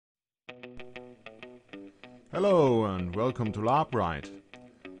Hello and welcome to LarpWright.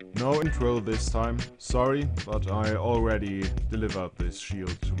 No intro this time, sorry, but I already delivered this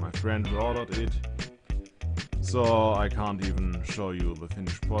shield to my friend who ordered it. So I can't even show you the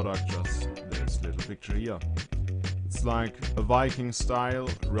finished product, just this little picture here. It's like a Viking style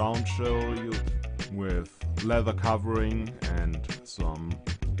round shield with leather covering and some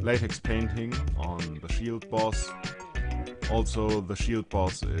latex painting on the shield boss. Also, the shield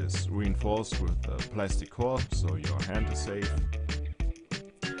boss is reinforced with a plastic core, so your hand is safe.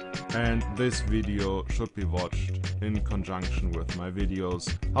 And this video should be watched in conjunction with my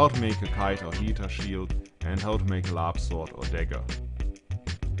videos how to make a kite or heater shield and how to make a LARP sword or dagger.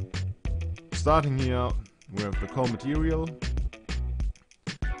 Starting here with the core material.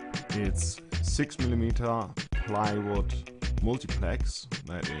 It's 6mm plywood multiplex,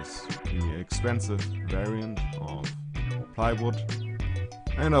 that is the expensive variant of plywood,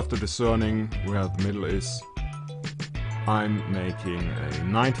 and after discerning where the middle is, I'm making a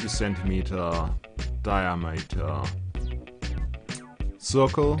 90 cm diameter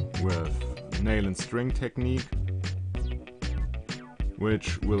circle with nail and string technique,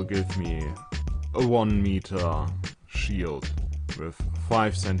 which will give me a 1 meter shield with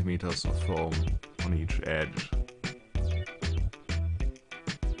 5 centimeters of foam on each edge.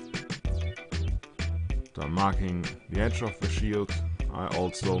 After marking the edge of the shield, I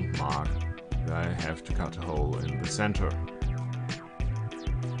also mark that I have to cut a hole in the center.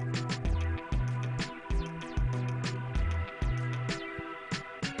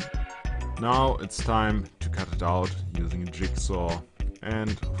 Now it's time to cut it out using a jigsaw and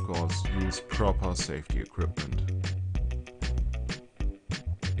of course use proper safety equipment.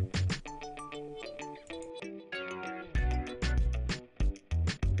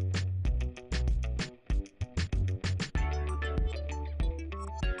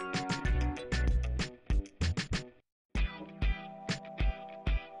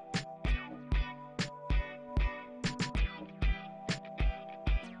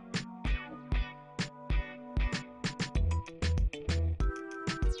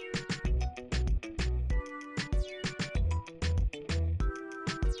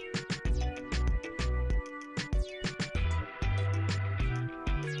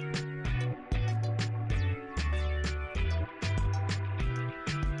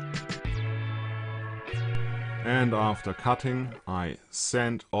 And after cutting, I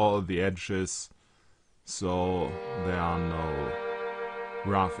sand all the edges so there are no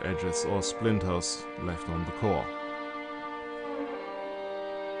rough edges or splinters left on the core.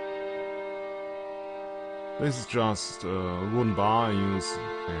 This is just a wooden bar I use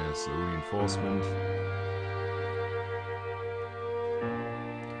as a reinforcement.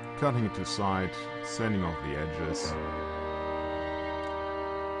 Cutting it to side, sanding off the edges.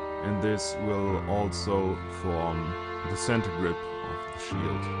 And this will also form the center grip of the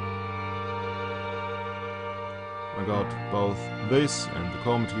shield. I got both this and the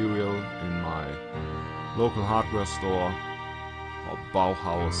core material in my local hardware store or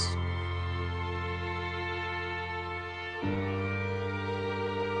Bauhaus.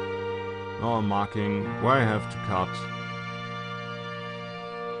 Now I'm marking where I have to cut.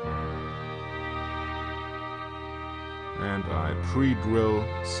 And I pre-drill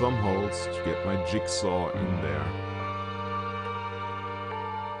some holes to get my jigsaw in there.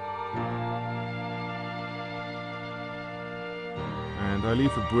 And I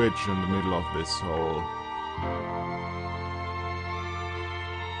leave a bridge in the middle of this hole.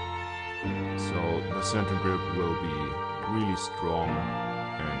 So the center grip will be really strong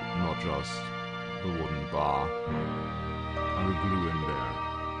and not just the wooden bar. I will glue in there.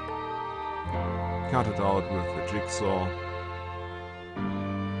 Cut it out with the jigsaw.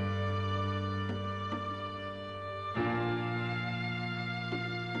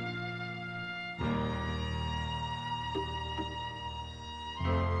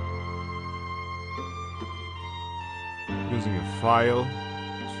 Using a file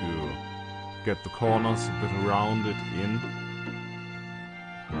to get the corners a bit rounded in.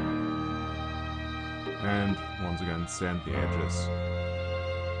 And once again sand the edges.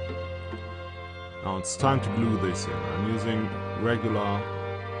 Now it's time to glue this in. I'm using regular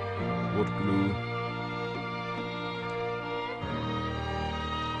wood glue.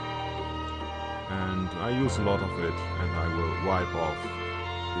 And I use a lot of it, and I will wipe off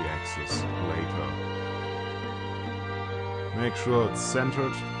the excess later. Make sure it's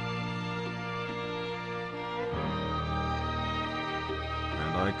centered.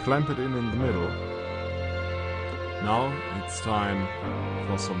 And I clamp it in the middle. Now it's time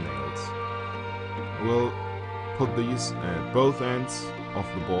for some nails. We'll put these at both ends of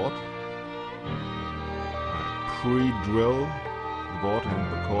the board. I pre-drill the board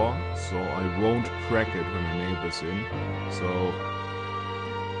and the core, so I won't crack it when I nail this in. So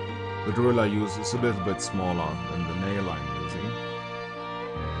the drill I use is a little bit smaller than the nail I'm using.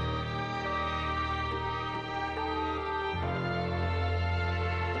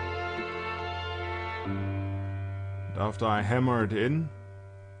 And after I hammer it in,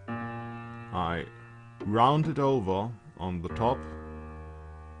 I round it over on the top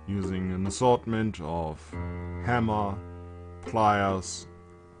using an assortment of hammer, pliers,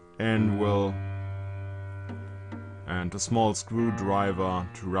 anvil and a small screwdriver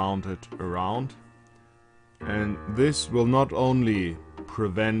to round it around. And this will not only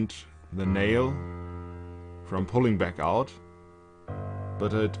prevent the nail from pulling back out,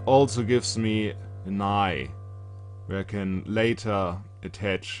 but it also gives me an eye where I can later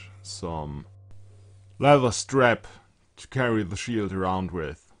attach some leather strap to carry the shield around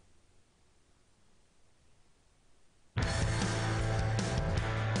with.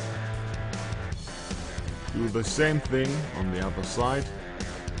 Do the same thing on the other side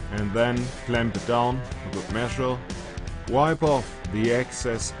and then clamp it down for good measure. Wipe off the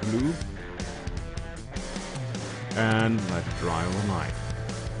excess glue and let it dry overnight.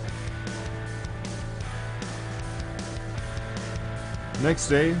 Next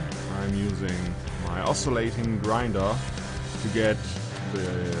day I'm using my oscillating grinder to get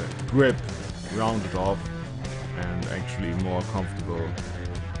the grip rounded off and actually more comfortable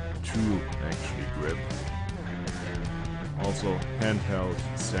to actually grip. Also handheld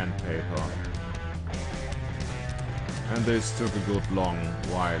sandpaper. And this took a good long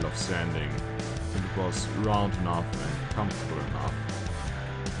while of sanding. It was round enough and comfortable enough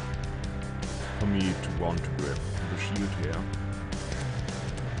for me to want to grip the shield here.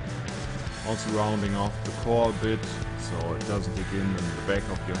 Also rounding off the core a bit so it doesn't dig in the back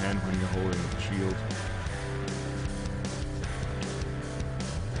of your hand when you're holding the shield.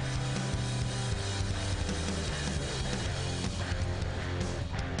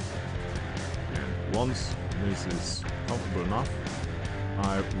 Once this is comfortable enough,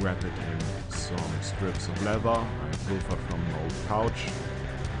 I wrap it in some strips of leather I pilfered from an old couch.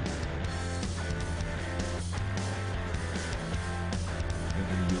 And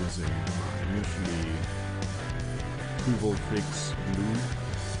I'm using my usually 2V fix glue.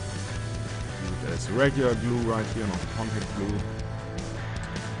 There's regular glue right here, not contact glue.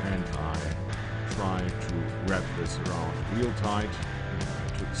 And I try to wrap this around real tight.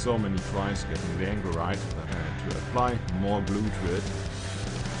 Took so many tries getting the angle right that I had to apply more glue to it,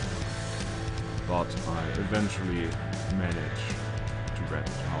 but I eventually managed to wrap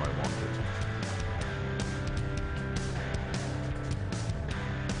it how I wanted.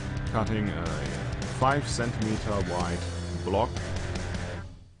 Cutting a 5 cm wide block.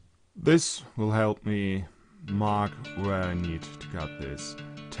 This will help me mark where I need to cut this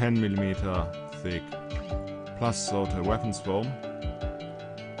 10 mm thick plus solder weapons foam.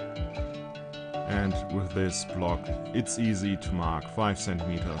 And with this block it's easy to mark 5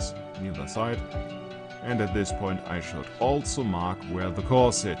 cm on either side. And at this point I should also mark where the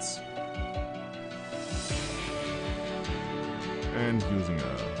core sits. And using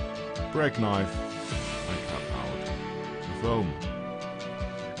a brake knife I cut out the foam.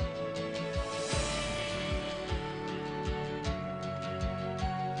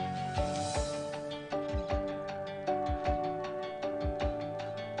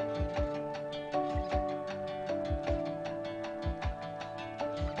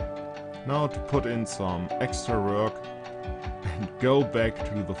 Now to put in some extra work and go back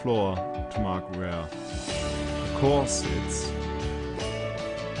to the floor to mark where the core sits.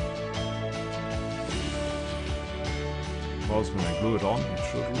 Because when I glue it on, it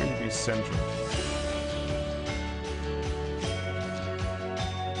should really be centered.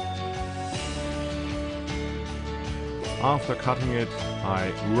 After cutting it,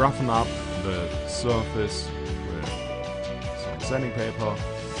 I roughen up the surface with some sanding paper,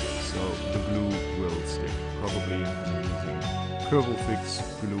 so the glue will stick. Probably I'm using Curvel Fix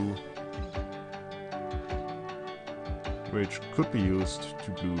glue, which could be used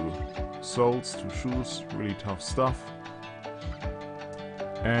to glue soles to shoes, really tough stuff.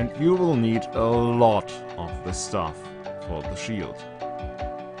 And you will need a lot of the stuff for the shield.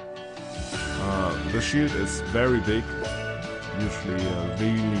 The shield is very big. Usually a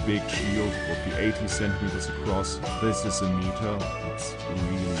really big shield would be 80 centimeters across. This is a meter. It's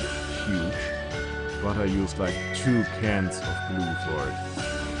really huge. But I used like 2 cans of glue for it.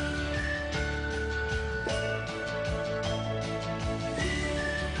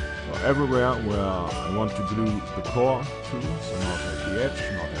 So everywhere where I want to glue the core to, so not at the edge,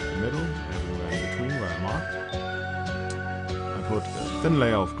 not at the middle, everywhere in between where I marked. I put a thin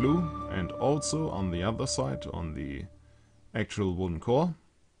layer of glue and also on the other side on the actual wooden core.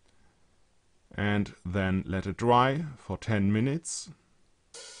 And then let it dry for 10 minutes.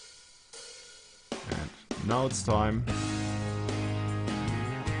 And now it's time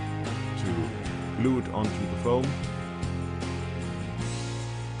to glue it onto the foam.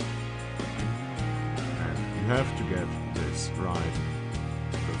 And you have to get this right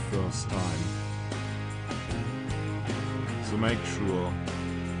the first time. So make sure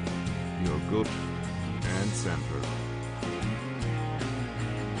you're good and centered.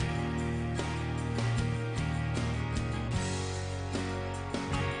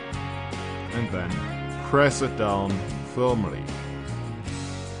 And then press it down firmly.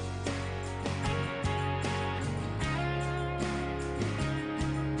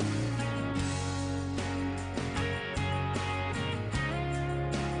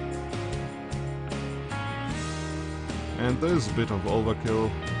 And this is a bit of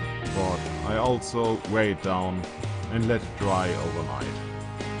overkill, but I also weigh it down and let it dry overnight.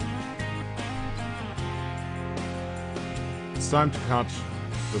 It's time to cut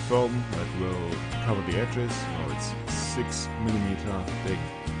the foam that will cover the edges. Oh, it's 6mm thick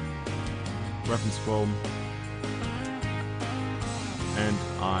weapons foam. And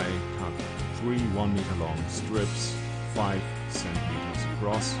I cut 3 1-meter long strips, 5 centimeters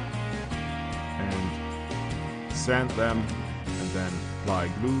across, and sand them, and then apply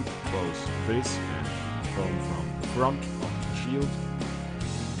glue both this and foam from the front of the shield,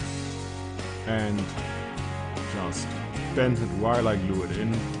 and just bend it while I glue it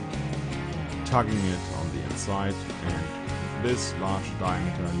in, tugging it on the inside. And this large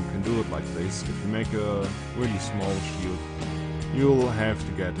diameter, you can do it like this. If you make a really small shield, you'll have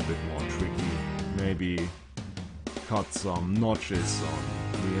to get a bit more tricky, maybe cut some notches on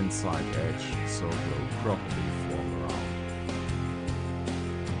the inside edge so it will properly form around.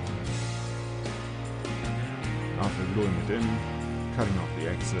 After gluing it in, cutting off the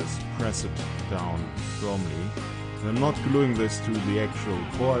excess, press it down firmly. I'm not gluing this to the actual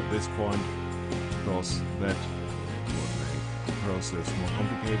core at this point, because that would make the process more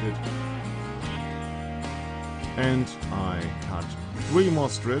complicated. And I cut 3 more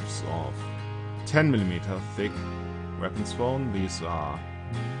strips of 10mm thick weapons foam. These are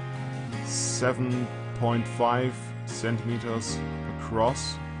 7.5 centimeters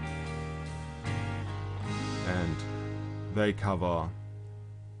across, and they cover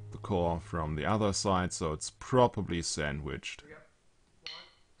the core from the other side, so it's properly sandwiched.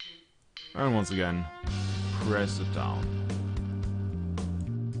 And once again, press it down.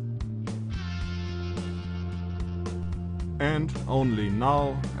 And only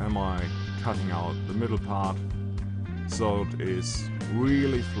now am I cutting out the middle part, so it is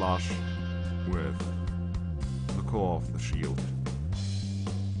really flush with the core of the shield.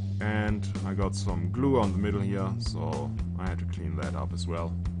 And I got some glue on the middle here, so I had to clean that up as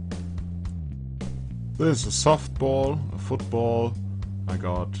well. This is a softball, a football I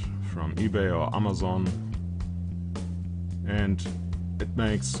got from eBay or Amazon, and it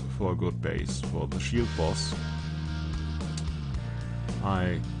makes for a good base for the shield boss.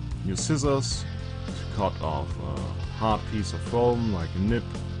 I use scissors to cut off a hard piece of foam, like a nib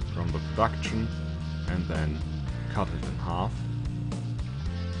from the production, and then cut it in half.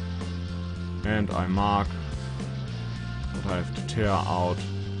 And I mark what I have to tear out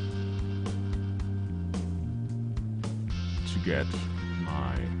to get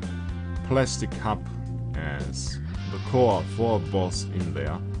my plastic cup as the core for a boss in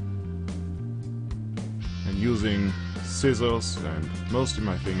there. And using scissors and mostly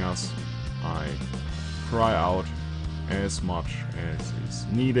my fingers, I pry out as much as is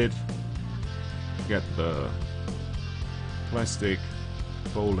needed, get the plastic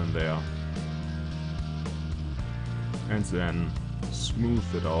hole in there, and then smooth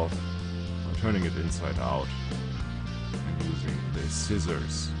it off by turning it inside out and using the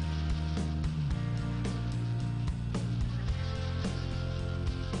scissors.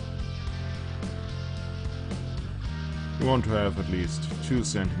 You want to have at least 2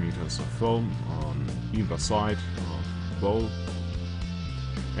 centimeters of foam on either side of the bowl,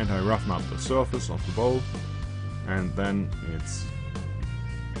 and I roughen up the surface of the bowl, and then it's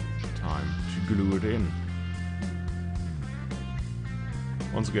time to glue it in.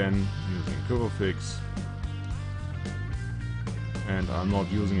 Once again, using Fix, and I'm not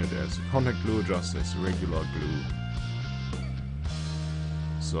using it as a contact glue, just as regular glue,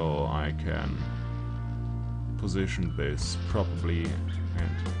 so I can position this properly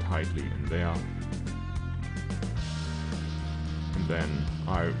and tightly in there. then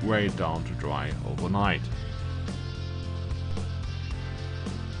I weigh it down to dry overnight.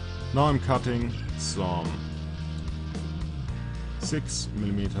 Now I'm cutting some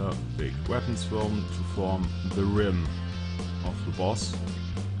 6mm thick weapons foam to form the rim of the boss.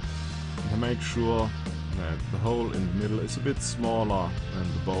 And I make sure that the hole in the middle is a bit smaller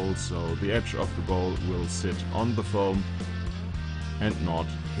than the bowl, so the edge of the bowl will sit on the foam and not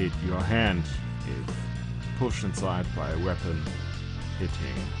hit your hand if pushed inside by a weapon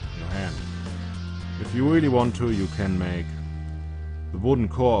hitting your hand. If you really want to, you can make the wooden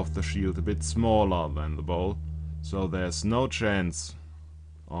core of the shield a bit smaller than the bowl, so there's no chance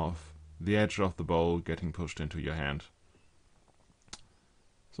of the edge of the bowl getting pushed into your hand.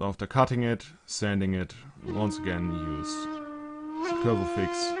 So after cutting it, sanding it, once again use Curve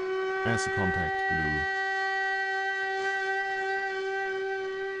Fix as a contact glue.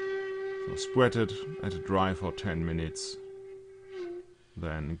 So spread it, let it dry for 10 minutes,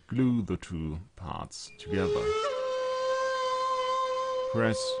 then glue the two parts together.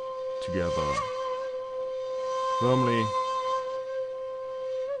 Press together firmly.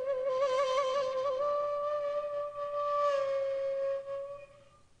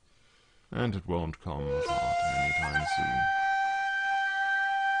 And it won't come apart anytime soon.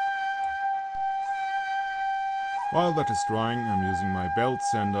 While that is drying, I'm using my belt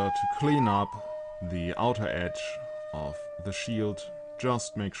sander to clean up the outer edge of the shield.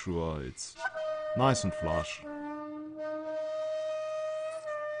 Just make sure it's nice and flush.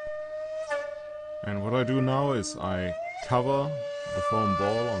 And what I do now is I cover the foam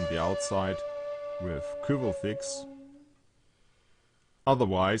ball on the outside with Curve Fix.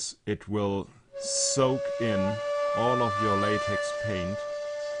 Otherwise, it will soak in all of your latex paint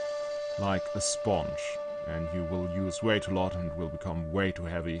like a sponge, and you will use way too lot and it will become way too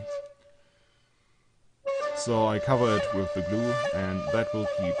heavy. So I cover it with the glue, and that will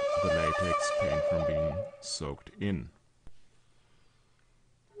keep the latex paint from being soaked in.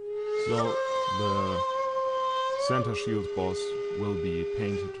 So the center shield boss will be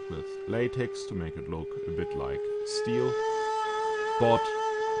painted with latex to make it look a bit like steel. But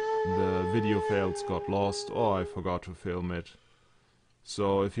the video files got lost, or I forgot to film it.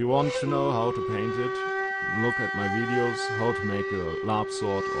 So if you want to know how to paint it, look at my videos how to make a LARP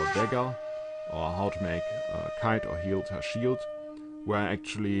sword or dagger, or how to make a kite or shield, where I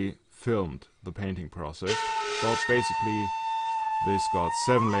actually filmed the painting process. But basically this got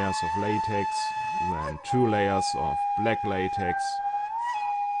 7 layers of latex, then 2 layers of black latex,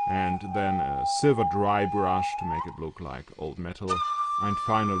 and then a silver dry brush to make it look like old metal, and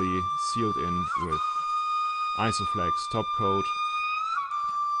finally sealed in with Isoflex top coat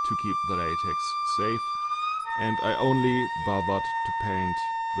to keep the latex safe. And I only bothered to paint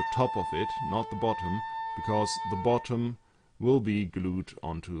the top of it, not the bottom, because the bottom will be glued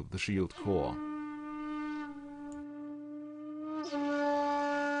onto the shield core.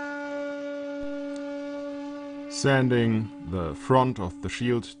 Sanding the front of the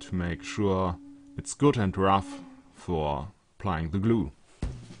shield to make sure it's good and rough for applying the glue.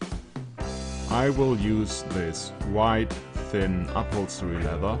 I will use this white thin upholstery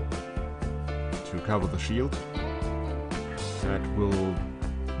leather to cover the shield. That will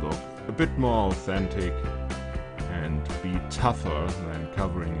look a bit more authentic and be tougher than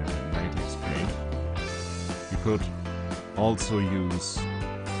covering it in latex paint. You could also use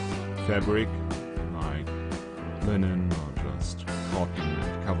fabric like linen or just cotton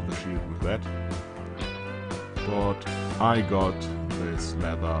and cover the shield with that. But I got this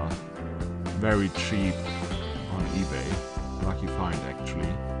leather very cheap on eBay, lucky find actually,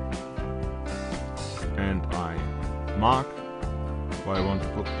 and I mark where I want to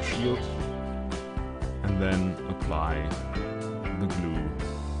put the shield and then apply the glue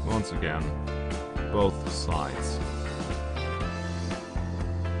once again, both sides.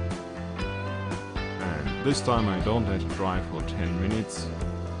 And this time I don't let it dry for 10 minutes,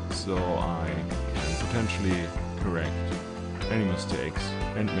 so I can potentially correct any mistakes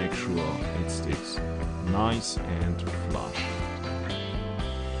and make sure it sticks nice and flush.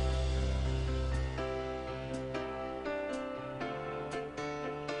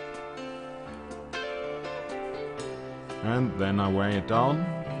 And then I weigh it down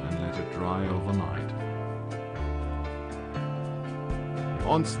and let it dry overnight.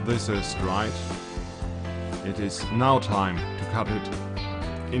 Once this is dried, it is now time to cut it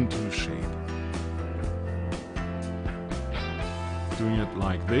into shape. Doing it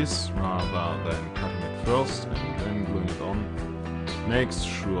like this rather than cutting it first and then gluing it on makes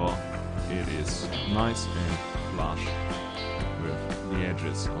sure it is nice and flush with the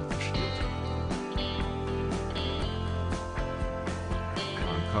edges of the shield.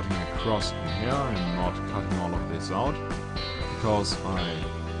 cutting across in here and not cutting all of this out, because I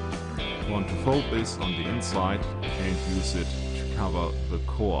want to fold this on the inside and use it to cover the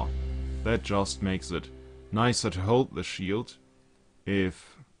core. That just makes it nicer to hold the shield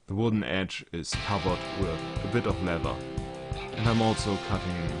if the wooden edge is covered with a bit of leather. And I'm also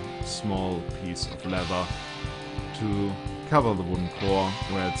cutting a small piece of leather to cover the wooden core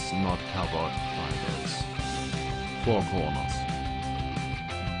where it's not covered by those four corners.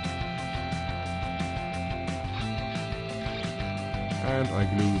 And I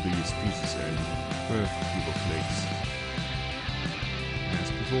glue these pieces in with Vivo flakes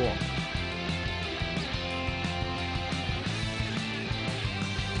as before.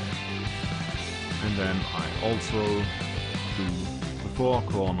 And then I also glue the four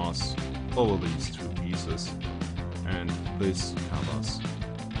corners over these two pieces, and this covers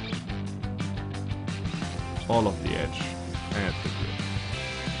all of the edge and the grip.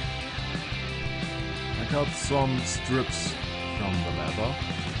 I cut some strips from the leather,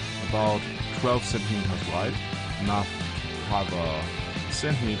 about 12 centimeters wide, enough to cover a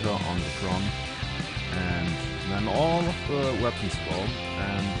centimeter on the front, and then all of the weapons foam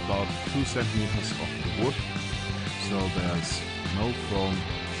and about 2 centimeters of the wood, so there's no foam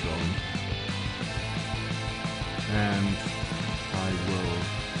shown. And I will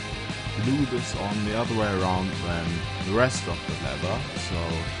glue this on the other way around than the rest of the leather, so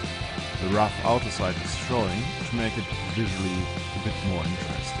the rough outer side is showing, to make it visually a bit more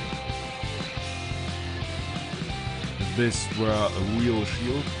interesting. If this were a real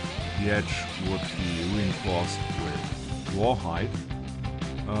shield, the edge would be reinforced with rawhide.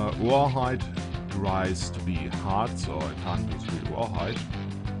 Rawhide dries to be hard, so I can't use real rawhide,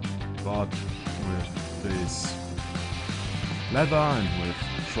 but with this leather and with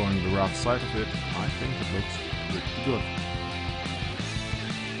showing the rough side of it, I think it looks pretty good.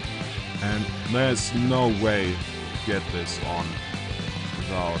 And there's no way to get this on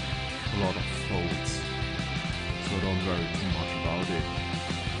without a lot of folds, so don't worry too much about it.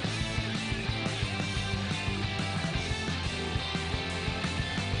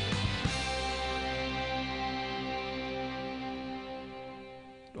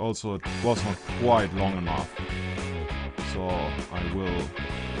 Also, it was not quite long enough, so I will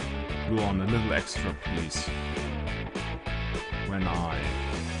glue on a little extra piece when I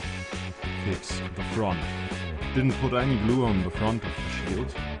fix the front. Didn't put any glue on the front of the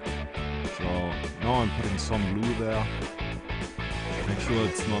shield, so now I'm putting some glue there. Make sure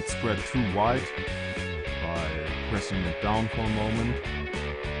it's not spread too wide by pressing it down for a moment,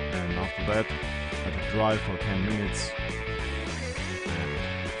 and after that let it dry for 10 minutes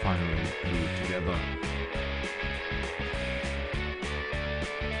and finally glue it together.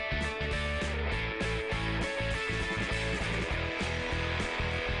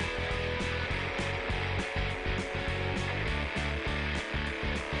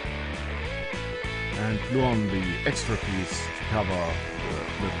 And glue on the extra piece to cover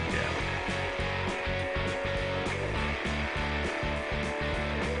the little gap.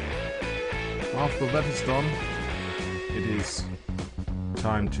 After that is done, it is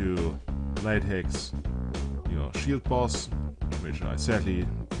time to latex your shield boss, which I sadly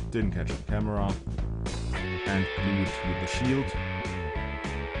didn't catch on camera, and glue to the shield.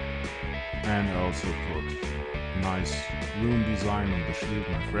 And I also put a nice rune design on the shield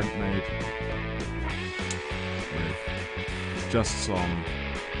my friend made, with just some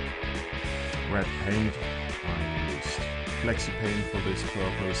red paint. I used flexi paint for this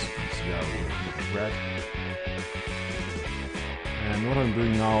purpose, so I will put it red. And what I'm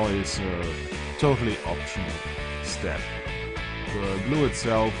doing now is a totally optional step. The glue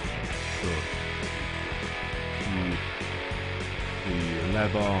itself should keep the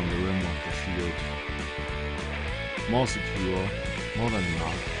leather on the rim of the shield more secure, more than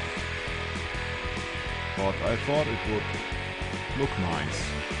enough. But I thought it would look nice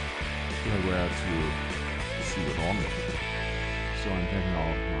if I were to sew it on. So I'm taking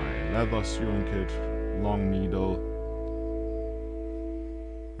out my leather sewing kit, long needle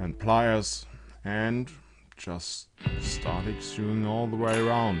and pliers, and just started sewing all the way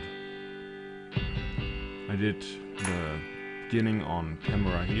around. I did the beginning on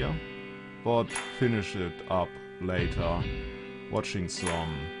camera here, but finished it up later watching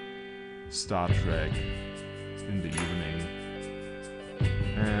some Star Trek in the evening,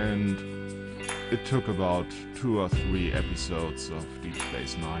 and it took about 2 or 3 episodes of Deep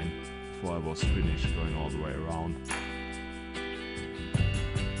Space Nine before I was finished going all the way around.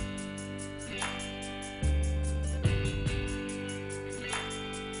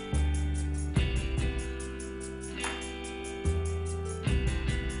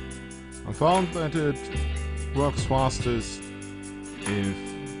 I found that it works fastest if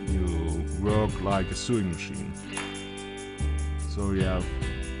you work like a sewing machine. So you have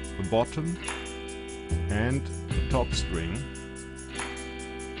the bottom and the top string,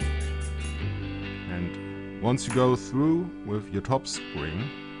 and once you go through with your top string,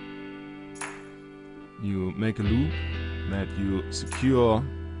 you make a loop that you secure,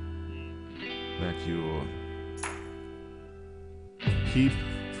 that you keep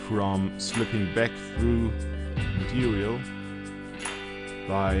from slipping back through material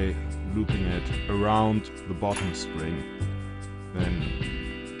by looping it around the bottom string.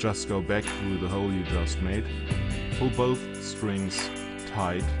 Then just go back through the hole you just made, pull both strings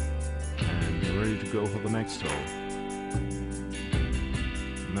tight, and you're ready to go for the next hole.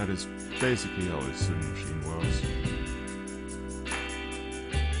 And that is basically how a sewing machine works.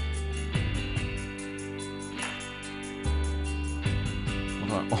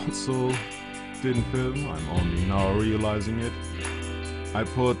 What I also didn't film, I'm only now realizing it, I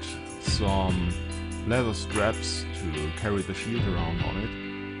put some leather straps to carry the shield around on it,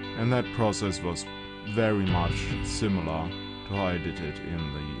 and that process was very much similar to how I did it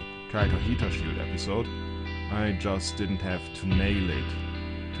in the Kaito Heater shield episode. I just didn't have to nail it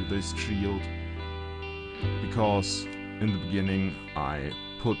to this shield, because in the beginning I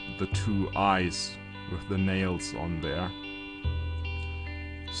put the two eyes with the nails on there.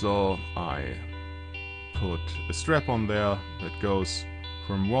 So I put a strap on there that goes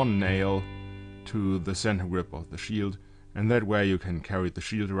from one nail to the center grip of the shield, and that way you can carry the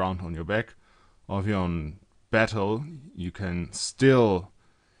shield around on your back. Or if you're on battle, you can still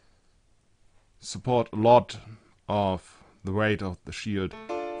support a lot of the weight of the shield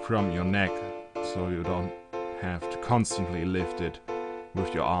from your neck, so you don't have to constantly lift it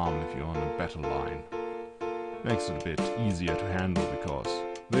with your arm if you're on a battle line. Makes it a bit easier to handle, because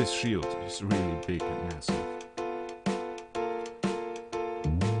this shield is really big and massive.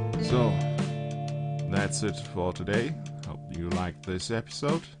 So, that's it for today. Hope you liked this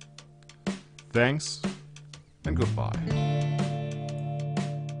episode. Thanks, and goodbye.